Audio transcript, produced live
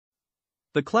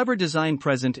The clever design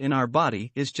present in our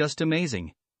body is just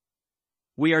amazing.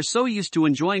 We are so used to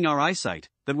enjoying our eyesight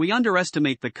that we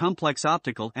underestimate the complex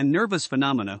optical and nervous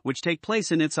phenomena which take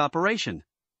place in its operation.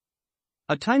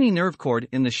 A tiny nerve cord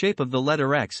in the shape of the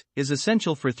letter X is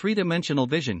essential for three-dimensional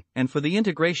vision and for the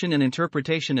integration and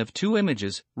interpretation of two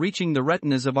images reaching the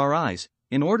retinas of our eyes,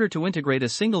 in order to integrate a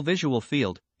single visual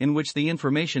field in which the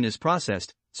information is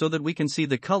processed, so that we can see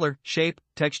the color, shape,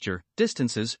 texture,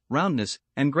 distances, roundness,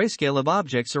 and grayscale of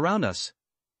objects around us.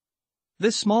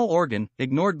 This small organ,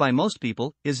 ignored by most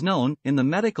people, is known, in the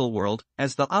medical world,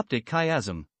 as the optic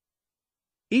chiasm.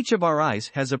 Each of our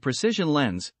eyes has a precision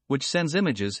lens, which sends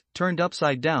images, turned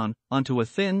upside down, onto a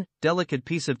thin, delicate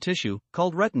piece of tissue,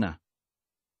 called retina.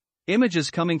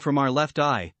 Images coming from our left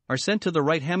eye are sent to the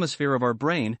right hemisphere of our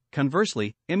brain.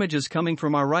 Conversely, images coming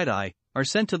from our right eye are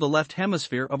sent to the left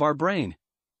hemisphere of our brain.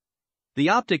 The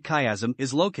optic chiasm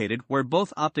is located where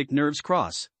both optic nerves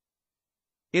cross.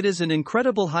 It is an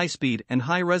incredible high-speed and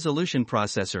high-resolution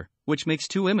processor, which makes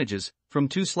two images, from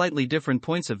two slightly different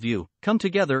points of view, come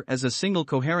together as a single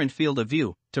coherent field of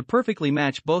view, to perfectly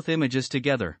match both images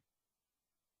together.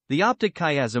 The optic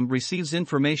chiasm receives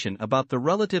information about the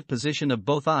relative position of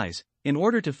both eyes, in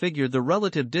order to figure the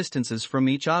relative distances from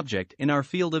each object in our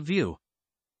field of view.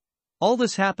 All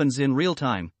this happens in real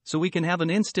time, so we can have an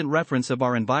instant reference of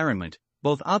our environment,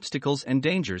 both obstacles and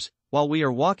dangers, while we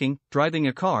are walking, driving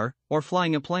a car, or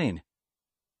flying a plane.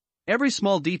 Every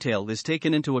small detail is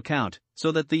taken into account,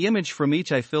 so that the image from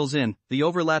each eye fills in the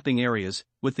overlapping areas,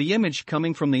 with the image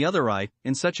coming from the other eye,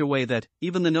 in such a way that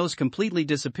even the nose completely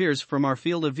disappears from our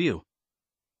field of view.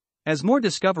 As more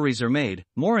discoveries are made,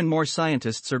 more and more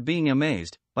scientists are being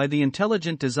amazed by the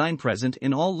intelligent design present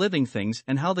in all living things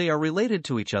and how they are related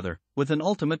to each other, with an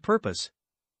ultimate purpose.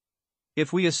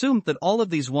 If we assume that all of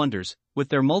these wonders, with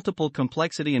their multiple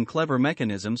complexity and clever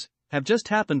mechanisms, have just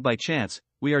happened by chance,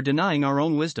 we are denying our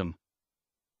own wisdom.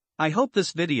 I hope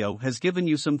this video has given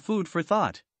you some food for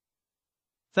thought.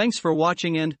 Thanks for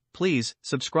watching and, please,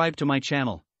 subscribe to my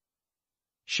channel.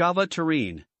 Shava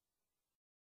Tareen.